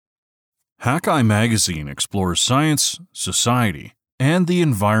Hackeye Magazine explores science, society, and the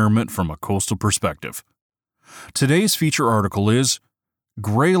environment from a coastal perspective. Today's feature article is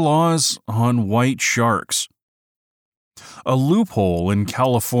Gray Laws on White Sharks. A loophole in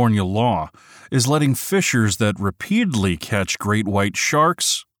California law is letting fishers that repeatedly catch great white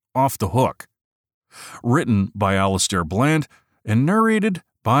sharks off the hook. Written by Alistair Bland and narrated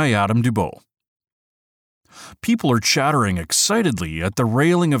by Adam Dubow. People are chattering excitedly at the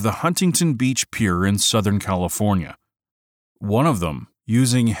railing of the Huntington Beach Pier in Southern California. One of them,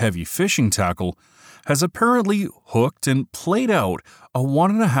 using heavy fishing tackle, has apparently hooked and played out a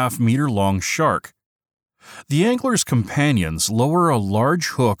 1.5-meter-long shark. The angler's companions lower a large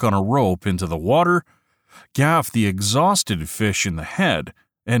hook on a rope into the water, gaff the exhausted fish in the head,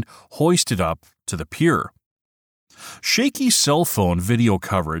 and hoist it up to the pier. Shaky cell phone video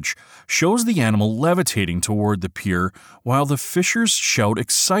coverage shows the animal levitating toward the pier while the fishers shout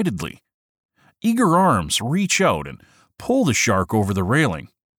excitedly. Eager arms reach out and pull the shark over the railing.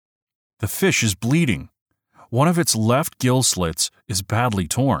 The fish is bleeding. One of its left gill slits is badly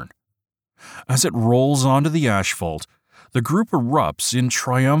torn. As it rolls onto the asphalt, the group erupts in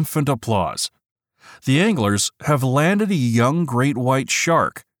triumphant applause. The anglers have landed a young great white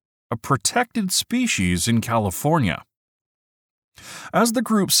shark, a protected species in California. As the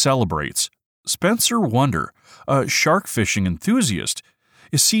group celebrates, Spencer Wonder, a shark fishing enthusiast,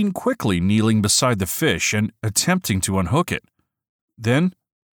 is seen quickly kneeling beside the fish and attempting to unhook it. Then,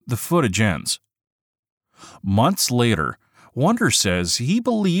 the footage ends. Months later, Wonder says he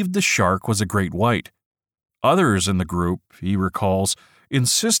believed the shark was a great white. Others in the group, he recalls,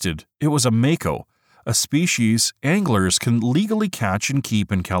 insisted it was a mako, a species anglers can legally catch and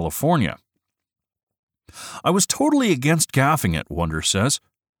keep in California. I was totally against gaffing it, Wonder says.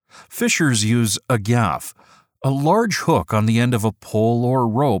 Fishers use a gaff, a large hook on the end of a pole or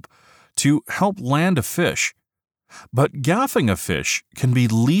rope, to help land a fish. But gaffing a fish can be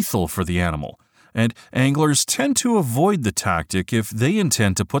lethal for the animal, and anglers tend to avoid the tactic if they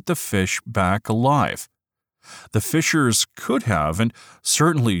intend to put the fish back alive. The fishers could have, and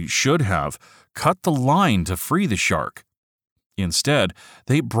certainly should have, cut the line to free the shark. Instead,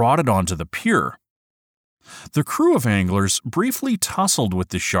 they brought it onto the pier. The crew of anglers briefly tussled with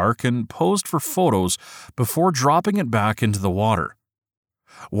the shark and posed for photos before dropping it back into the water.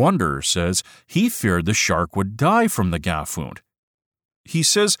 Wonder says he feared the shark would die from the gaff wound. He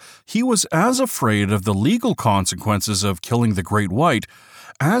says he was as afraid of the legal consequences of killing the great white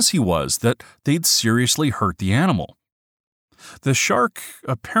as he was that they'd seriously hurt the animal. The shark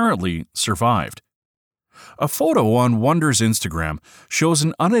apparently survived. A photo on Wonder's Instagram shows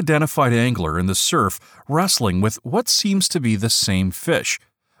an unidentified angler in the surf wrestling with what seems to be the same fish,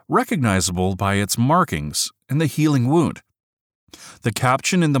 recognizable by its markings and the healing wound. The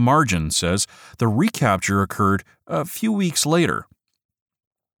caption in the margin says the recapture occurred a few weeks later.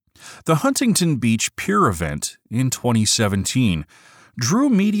 The Huntington Beach Pier event in 2017 drew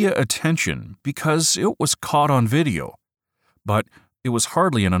media attention because it was caught on video. But it was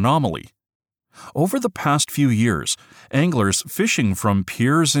hardly an anomaly. Over the past few years, anglers fishing from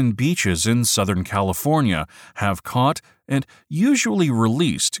piers and beaches in Southern California have caught and usually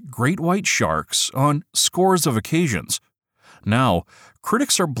released great white sharks on scores of occasions. Now,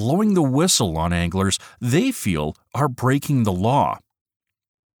 critics are blowing the whistle on anglers they feel are breaking the law.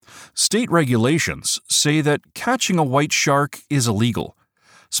 State regulations say that catching a white shark is illegal.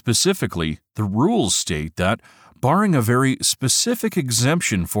 Specifically, the rules state that barring a very specific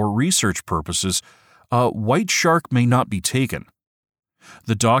exemption for research purposes, a white shark may not be taken.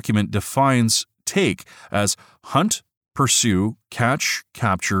 The document defines take as hunt, pursue, catch,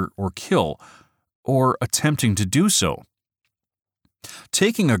 capture, or kill, or attempting to do so.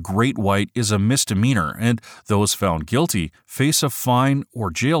 Taking a great white is a misdemeanor, and those found guilty face a fine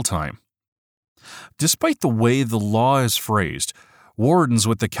or jail time. Despite the way the law is phrased, wardens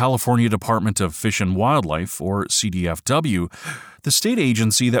with the California Department of Fish and Wildlife, or CDFW, the state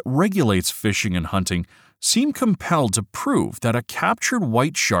agency that regulates fishing and hunting, seem compelled to prove that a captured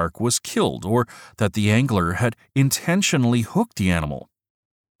white shark was killed or that the angler had intentionally hooked the animal.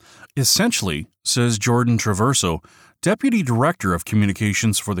 Essentially, says Jordan Traverso, Deputy Director of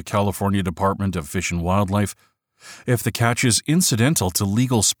Communications for the California Department of Fish and Wildlife, if the catch is incidental to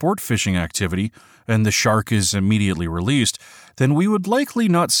legal sport fishing activity and the shark is immediately released, then we would likely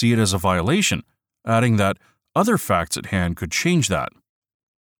not see it as a violation, adding that other facts at hand could change that.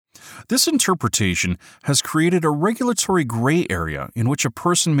 This interpretation has created a regulatory gray area in which a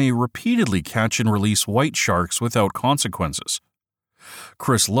person may repeatedly catch and release white sharks without consequences.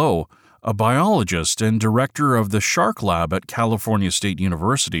 Chris Lowe, a biologist and director of the Shark Lab at California State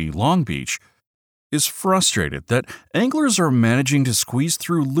University, Long Beach, is frustrated that anglers are managing to squeeze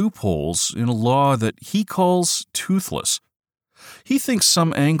through loopholes in a law that he calls toothless. He thinks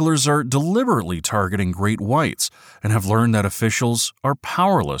some anglers are deliberately targeting great whites and have learned that officials are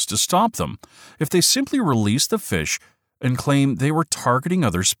powerless to stop them if they simply release the fish and claim they were targeting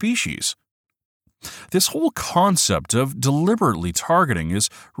other species. This whole concept of deliberately targeting is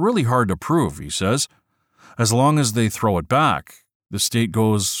really hard to prove, he says. As long as they throw it back, the state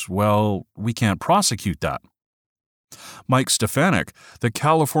goes, well, we can't prosecute that. Mike Stefanik, the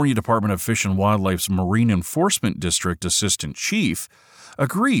California Department of Fish and Wildlife's Marine Enforcement District Assistant Chief,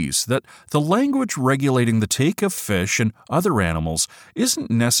 agrees that the language regulating the take of fish and other animals isn't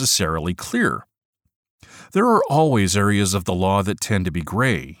necessarily clear. There are always areas of the law that tend to be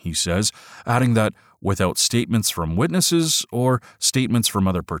gray, he says, adding that without statements from witnesses or statements from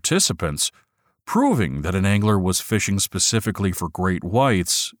other participants, proving that an angler was fishing specifically for great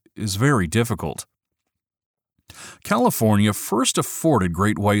whites is very difficult. California first afforded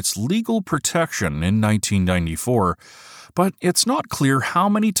great whites legal protection in 1994, but it's not clear how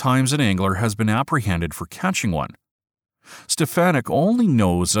many times an angler has been apprehended for catching one. Stefanik only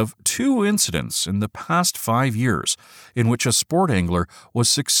knows of 2 incidents in the past 5 years in which a sport angler was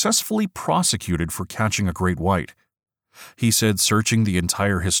successfully prosecuted for catching a great white. He said searching the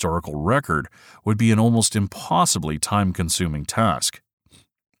entire historical record would be an almost impossibly time-consuming task.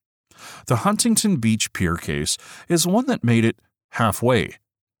 The Huntington Beach Pier case is one that made it halfway.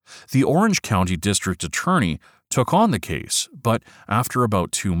 The Orange County District Attorney took on the case, but after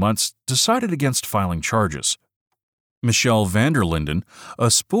about 2 months decided against filing charges. Michelle Vanderlinden, a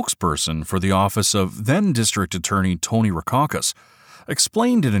spokesperson for the office of then District Attorney Tony Rackauckus,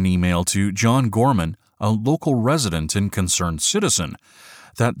 explained in an email to John Gorman, a local resident and concerned citizen,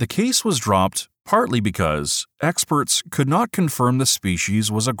 that the case was dropped partly because experts could not confirm the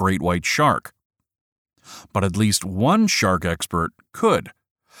species was a great white shark. But at least one shark expert could.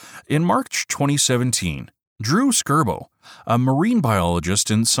 In March 2017, Drew Skirbo, a marine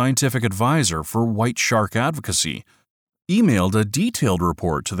biologist and scientific advisor for white shark advocacy, emailed a detailed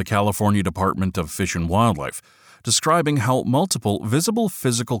report to the California Department of Fish and Wildlife, describing how multiple visible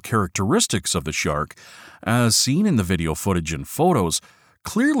physical characteristics of the shark, as seen in the video footage and photos,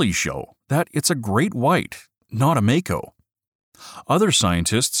 clearly show that it's a great white, not a mako. Other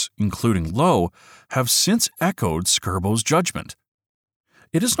scientists, including Lowe, have since echoed Skirbo's judgment.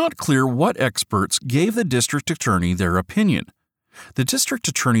 It is not clear what experts gave the district attorney their opinion. The district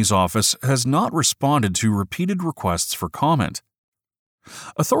attorney's office has not responded to repeated requests for comment.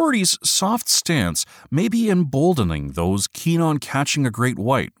 Authorities' soft stance may be emboldening those keen on catching a great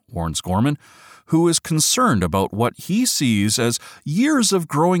white, warns Gorman, who is concerned about what he sees as years of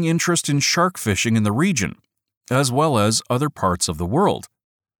growing interest in shark fishing in the region, as well as other parts of the world.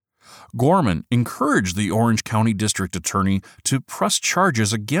 Gorman encouraged the Orange County District Attorney to press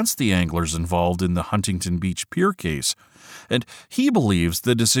charges against the anglers involved in the Huntington Beach Pier case, and he believes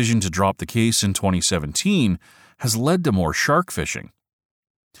the decision to drop the case in 2017 has led to more shark fishing.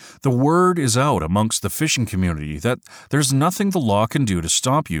 The word is out amongst the fishing community that there's nothing the law can do to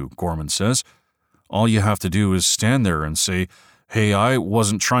stop you, Gorman says. All you have to do is stand there and say, hey, I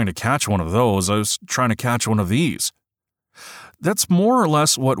wasn't trying to catch one of those, I was trying to catch one of these. That's more or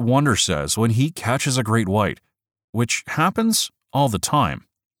less what Wonder says when he catches a great white, which happens all the time.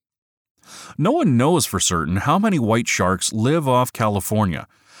 No one knows for certain how many white sharks live off California,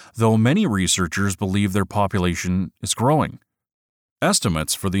 though many researchers believe their population is growing.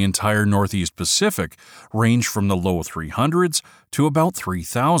 Estimates for the entire Northeast Pacific range from the low 300s to about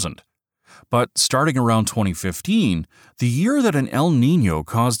 3,000. But starting around 2015, the year that an El Niño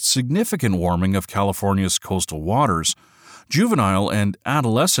caused significant warming of California's coastal waters, juvenile and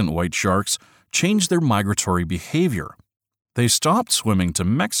adolescent white sharks changed their migratory behavior. They stopped swimming to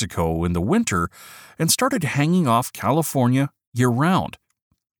Mexico in the winter and started hanging off California year-round.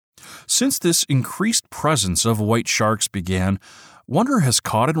 Since this increased presence of white sharks began, Wonder has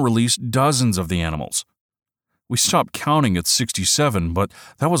caught and released dozens of the animals. We stopped counting at 67, but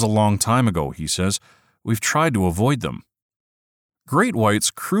that was a long time ago, he says. We've tried to avoid them. Great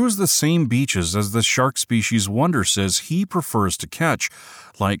whites cruise the same beaches as the shark species Wonder says he prefers to catch,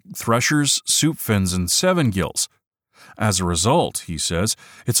 like threshers, soup fins, and seven gills. As a result, he says,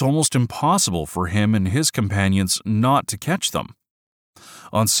 it's almost impossible for him and his companions not to catch them.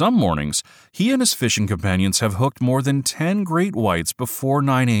 On some mornings, he and his fishing companions have hooked more than 10 great whites before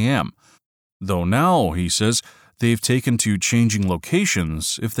 9 a.m., though now, he says, they've taken to changing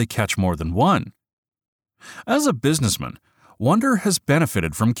locations if they catch more than one. As a businessman, Wonder has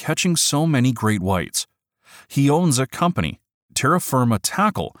benefited from catching so many great whites. He owns a company, Terra Firma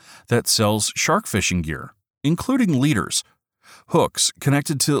Tackle, that sells shark fishing gear, including leaders, hooks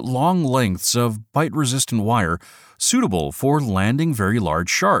connected to long lengths of bite-resistant wire suitable for landing very large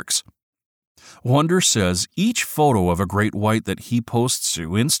sharks. Wonder says each photo of a great white that he posts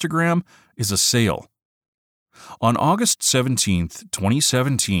to Instagram is a sale. On August 17,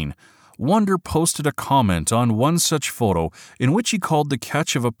 2017, Wonder posted a comment on one such photo in which he called the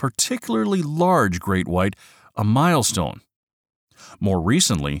catch of a particularly large great white a milestone. More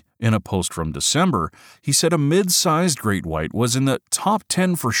recently, in a post from December, he said a mid-sized great white was in the top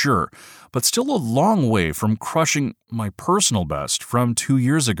 10 for sure, but still a long way from crushing my personal best from 2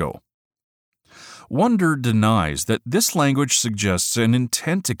 years ago. Wonder denies that this language suggests an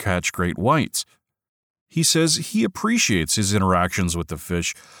intent to catch great whites. He says he appreciates his interactions with the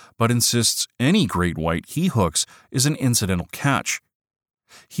fish, but insists any great white he hooks is an incidental catch.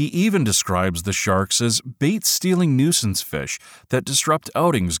 He even describes the sharks as bait-stealing nuisance fish that disrupt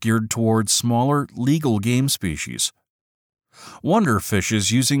outings geared towards smaller, legal game species. Wonder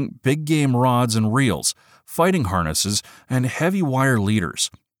fishes using big game rods and reels, fighting harnesses, and heavy wire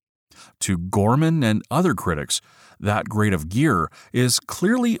leaders. To Gorman and other critics, that grade of gear is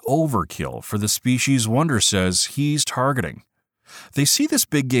clearly overkill for the species Wonder says he's targeting. They see this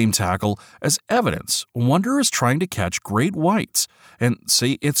big game tackle as evidence Wonder is trying to catch great whites and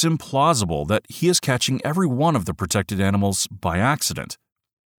say it's implausible that he is catching every one of the protected animals by accident.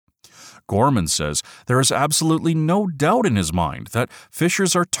 Gorman says there is absolutely no doubt in his mind that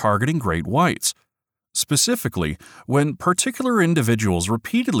fishers are targeting great whites. Specifically, when particular individuals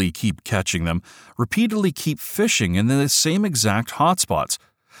repeatedly keep catching them, repeatedly keep fishing in the same exact hotspots,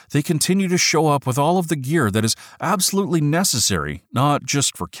 they continue to show up with all of the gear that is absolutely necessary, not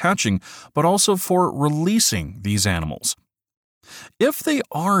just for catching, but also for releasing these animals. If they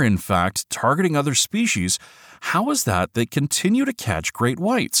are in fact targeting other species, how is that they continue to catch great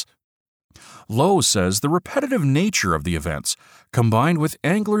whites? Lowe says the repetitive nature of the events, combined with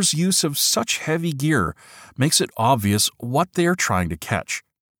anglers' use of such heavy gear, makes it obvious what they are trying to catch.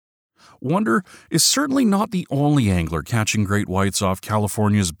 Wonder is certainly not the only angler catching great whites off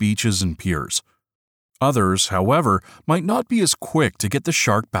California's beaches and piers. Others, however, might not be as quick to get the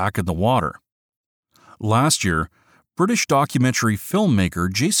shark back in the water. Last year, British documentary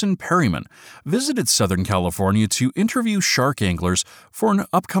filmmaker Jason Perryman visited Southern California to interview shark anglers for an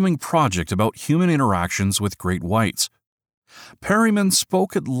upcoming project about human interactions with great whites. Perryman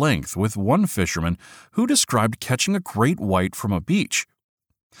spoke at length with one fisherman who described catching a great white from a beach.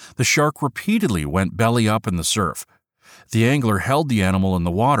 The shark repeatedly went belly up in the surf. The angler held the animal in the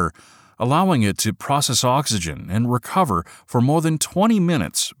water, allowing it to process oxygen and recover for more than 20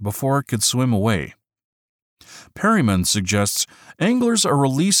 minutes before it could swim away. Perryman suggests anglers are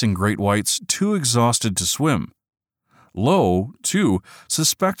releasing great whites too exhausted to swim. Lowe, too,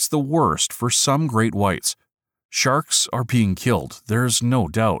 suspects the worst for some great whites. Sharks are being killed, there's no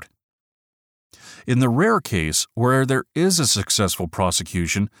doubt. In the rare case where there is a successful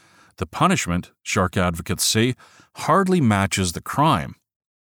prosecution, the punishment, shark advocates say, hardly matches the crime.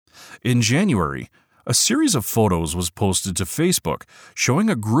 In January, a series of photos was posted to Facebook showing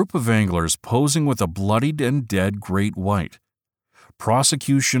a group of anglers posing with a bloodied and dead great white.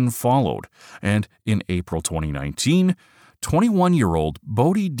 Prosecution followed, and in April 2019, 21-year-old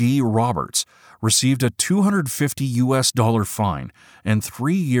Bodie D. Roberts received a $250 fine and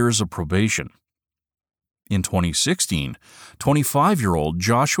 3 years of probation. In 2016, 25-year-old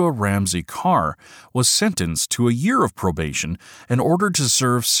Joshua Ramsey Carr was sentenced to a year of probation and ordered to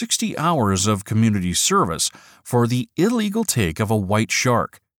serve 60 hours of community service for the illegal take of a white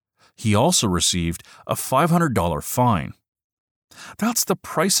shark. He also received a $500 fine. That's the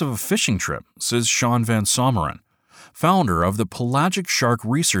price of a fishing trip, says Sean Van Someren, founder of the Pelagic Shark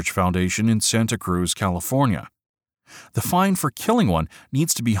Research Foundation in Santa Cruz, California. The fine for killing one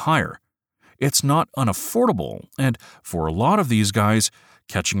needs to be higher. It's not unaffordable, and for a lot of these guys,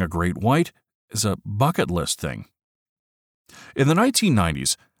 catching a great white is a bucket list thing. In the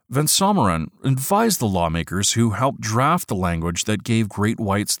 1990s, Van Someren advised the lawmakers who helped draft the language that gave great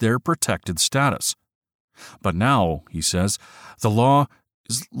whites their protected status. But now, he says, the law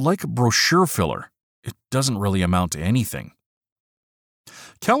is like a brochure filler. It doesn't really amount to anything.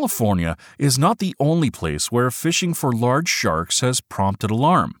 California is not the only place where fishing for large sharks has prompted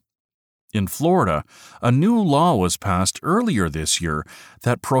alarm. In Florida, a new law was passed earlier this year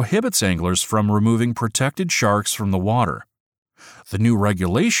that prohibits anglers from removing protected sharks from the water. The new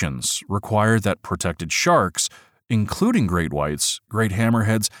regulations require that protected sharks, including great whites, great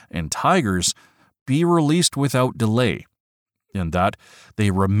hammerheads, and tigers, be released without delay. and that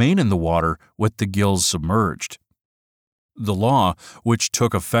they remain in the water with the gills submerged. The law, which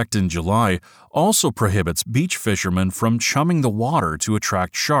took effect in July, also prohibits beach fishermen from chumming the water to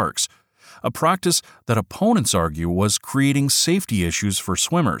attract sharks, a practice that opponents argue was creating safety issues for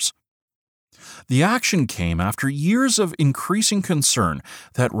swimmers. The action came after years of increasing concern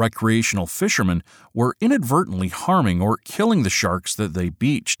that recreational fishermen were inadvertently harming or killing the sharks that they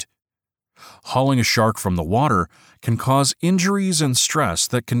beached. Hauling a shark from the water can cause injuries and stress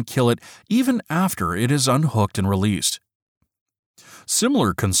that can kill it even after it is unhooked and released.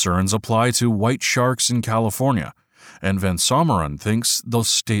 Similar concerns apply to white sharks in California, and Van Someren thinks the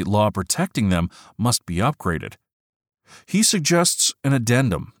state law protecting them must be upgraded. He suggests an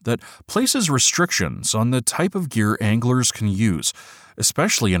addendum that places restrictions on the type of gear anglers can use,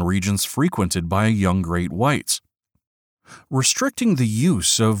 especially in regions frequented by young great whites. Restricting the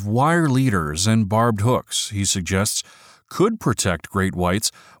use of wire leaders and barbed hooks, he suggests, could protect great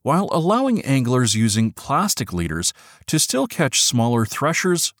whites while allowing anglers using plastic leaders to still catch smaller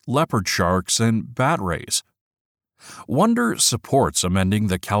threshers, leopard sharks, and bat rays. Wonder supports amending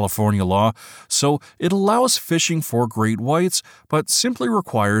the California law so it allows fishing for great whites but simply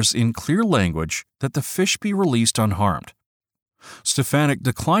requires in clear language that the fish be released unharmed. Stefanik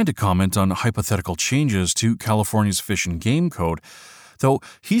declined to comment on hypothetical changes to California's Fish and Game Code, though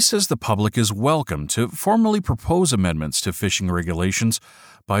he says the public is welcome to formally propose amendments to fishing regulations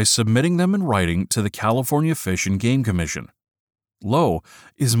by submitting them in writing to the California Fish and Game Commission. Lowe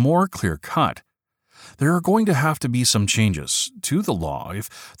is more clear-cut. There are going to have to be some changes to the law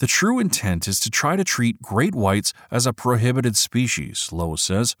if the true intent is to try to treat great whites as a prohibited species, Lowe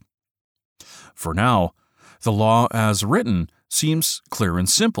says. For now, the law as written seems clear and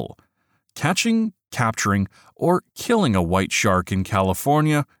simple. Catching, capturing, or killing a white shark in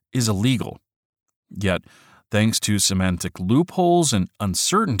California is illegal. Yet, thanks to semantic loopholes and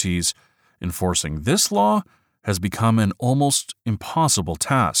uncertainties, enforcing this law has become an almost impossible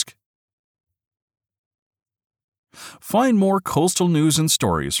task. Find more coastal news and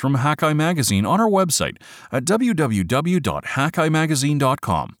stories from Hakai Magazine on our website at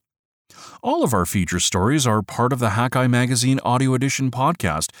www.hakaimagazine.com. All of our feature stories are part of the Hakai Magazine Audio Edition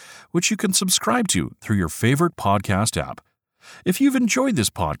podcast, which you can subscribe to through your favorite podcast app. If you've enjoyed this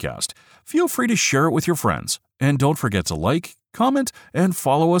podcast, feel free to share it with your friends, and don't forget to like, comment, and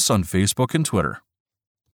follow us on Facebook and Twitter.